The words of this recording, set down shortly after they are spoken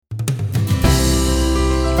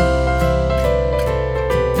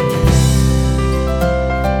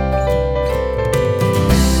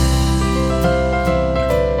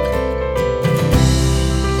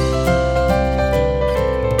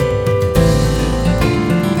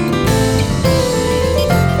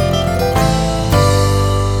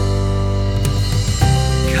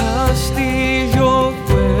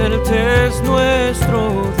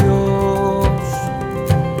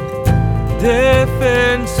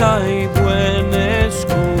fuerza y buen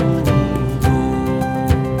escudo.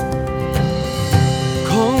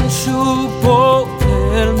 Con su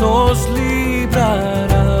poder nos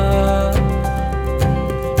librará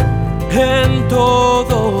en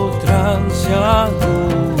todo trance agudo.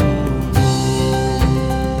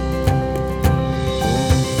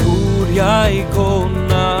 Con furia y con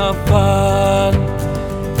afán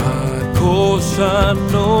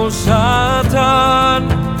acósanos atan,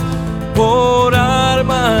 por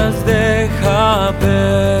armas deja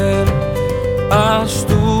ver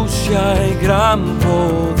astucia y gran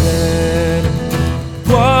poder,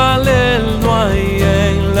 cual él no hay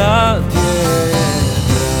en la tierra.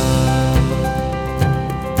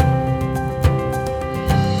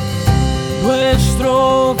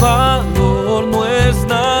 Nuestro valor no es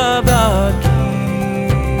nada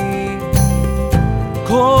aquí,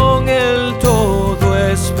 con él todo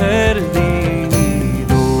es perdido.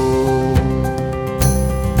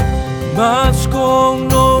 Mas con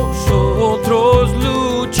nosotros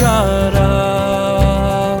luchará,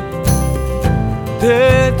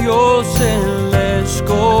 de Dios el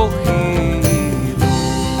escogido.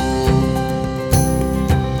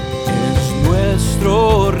 Es nuestro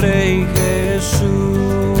Rey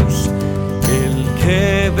Jesús, el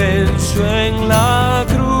que venció en la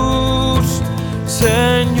cruz,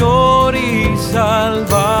 Señor y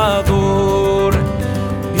Salvador,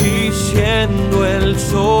 y siendo el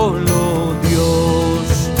solo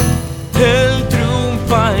Dios, él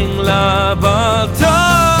triunfa en la batalla.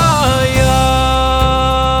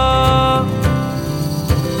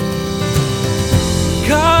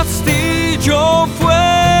 Castillo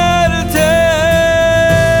fuerte,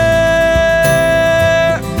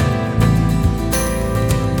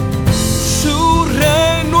 su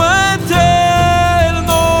reino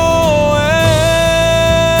eterno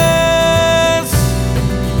es.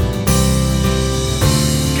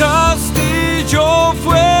 Castillo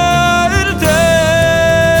fuerte.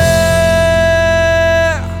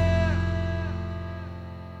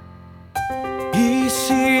 Y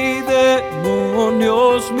si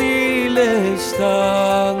demonios mil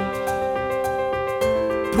están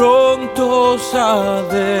prontos a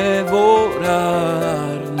devorarnos,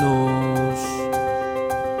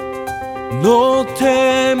 no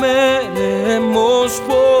temeremos,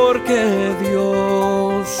 porque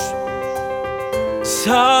Dios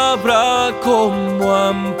sabrá cómo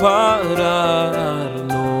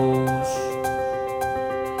ampararnos.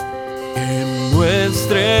 Que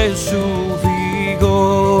muestre su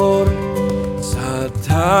vigor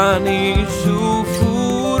Satán y su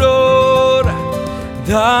furor,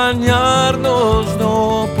 dañarnos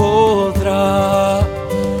no podrá,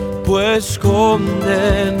 pues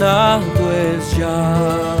condenado es ya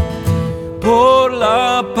por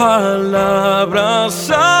la palabra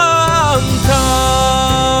santa.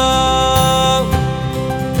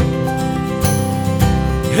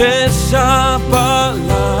 Esa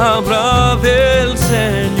palabra del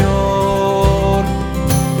Señor,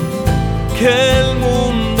 que el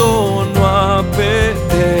mundo no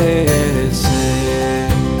apetece,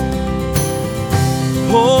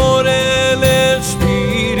 por el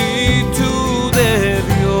Espíritu de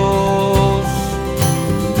Dios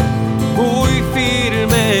muy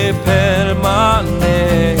firme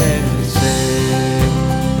permanece.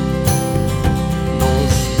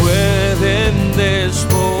 Nos pueden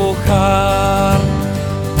despojar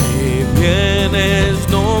de bienes,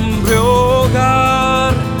 nombre,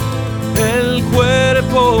 hogar, el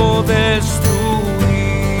cuerpo destruir,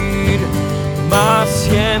 mas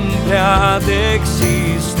siempre ha de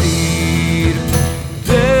existir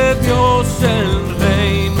de Dios el